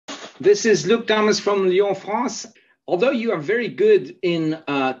This is Luc Thomas from Lyon, France. Although you are very good in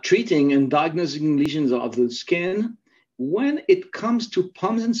treating and diagnosing lesions of the skin, when it comes to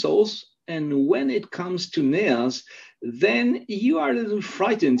palms and soles and when it comes to nails, then you are a little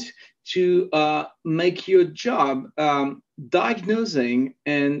frightened to make your job diagnosing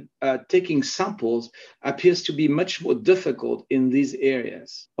and taking samples appears to be much more difficult in these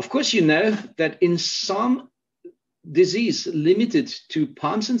areas. Of course, you know that in some disease limited to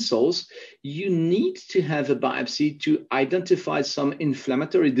palms and soles, you need to have a biopsy to identify some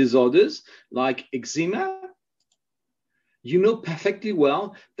inflammatory disorders like eczema. You know perfectly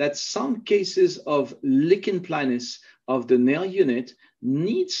well that some cases of lichen planus of the nail unit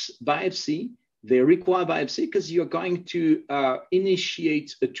needs biopsy. They require biopsy because you're going to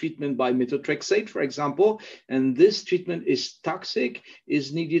initiate a treatment by methotrexate, for example, and this treatment is toxic,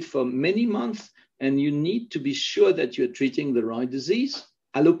 is needed for many months, and you need to be sure that you're treating the right disease.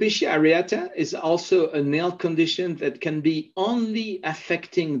 Alopecia areata is also a nail condition that can be only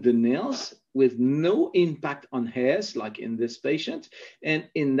affecting the nails with no impact on hairs, like in this patient. And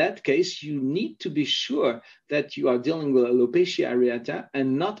in that case, you need to be sure that you are dealing with alopecia areata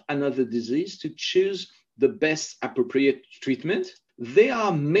and not another disease to choose the best appropriate treatment. There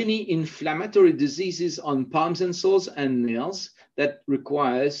are many inflammatory diseases on palms and soles and nails that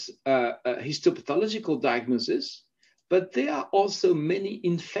requires a histopathological diagnosis, but there are also many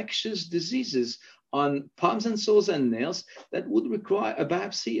infectious diseases on palms and soles and nails that would require a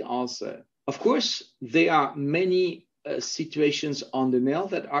biopsy also. Of course, there are many situations on the nail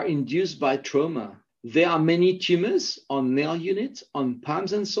that are induced by trauma. There are many tumors on nail units, on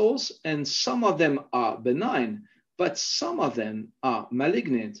palms and soles, and some of them are benign, but some of them are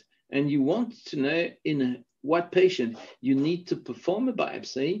malignant. And you want to know in what patient you need to perform a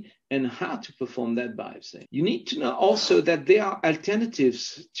biopsy and how to perform that biopsy. You need to know also that there are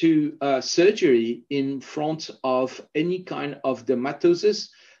alternatives to surgery in front of any kind of dermatosis,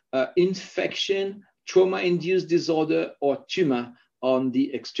 infection, trauma-induced disorder, or tumor on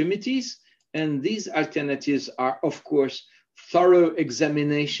the extremities. And these alternatives are, of course, thorough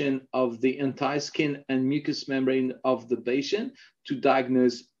examination of the entire skin and mucous membrane of the patient to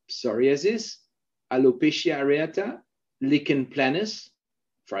diagnose psoriasis, alopecia areata, lichen planus,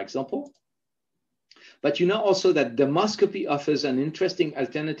 for example. But you know also that dermoscopy offers an interesting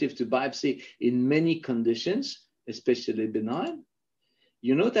alternative to biopsy in many conditions, especially benign.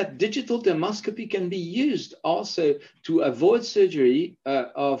 You know that digital dermoscopy can be used also to avoid surgery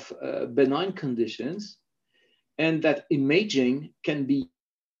of benign conditions, and that imaging can be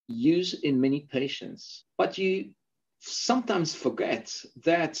used in many patients. But you sometimes forget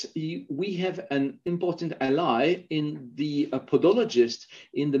that we have an important ally in the podologist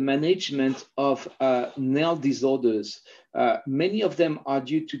in the management of nail disorders. Many of them are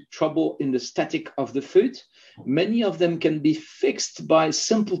due to trouble in the static of the foot. Many of them can be fixed by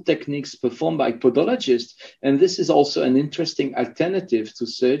simple techniques performed by podologists, and this is also an interesting alternative to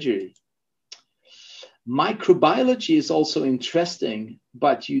surgery. Microbiology is also interesting,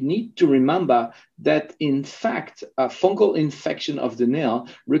 but you need to remember that, in fact, a fungal infection of the nail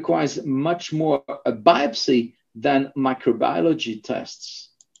requires much more a biopsy than microbiology tests.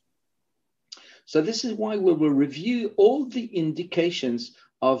 So this is why we will review all the indications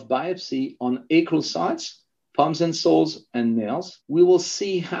of biopsy on acral sites, palms and soles, and nails. We will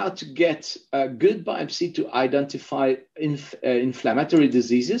see how to get a good biopsy to identify inflammatory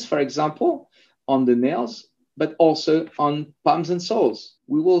diseases, for example, on the nails, but also on palms and soles.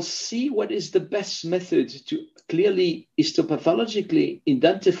 We will see what is the best method to clearly histopathologically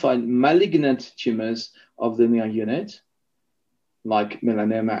identify malignant tumors of the nail unit, like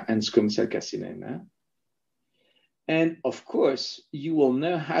melanoma and squamous cell carcinoma. And of course, you will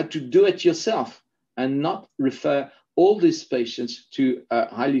know how to do it yourself and not refer all these patients to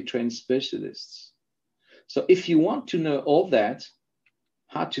highly trained specialists. So if you want to know all that,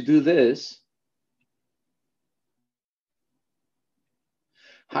 how to do this,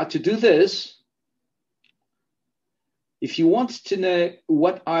 if you want to know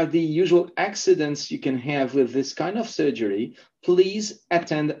what are the usual accidents you can have with this kind of surgery, please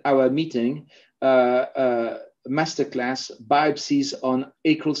attend our meeting, masterclass, Biopsies on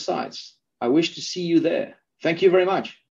Acral Sites. I wish to see you there. Thank you very much.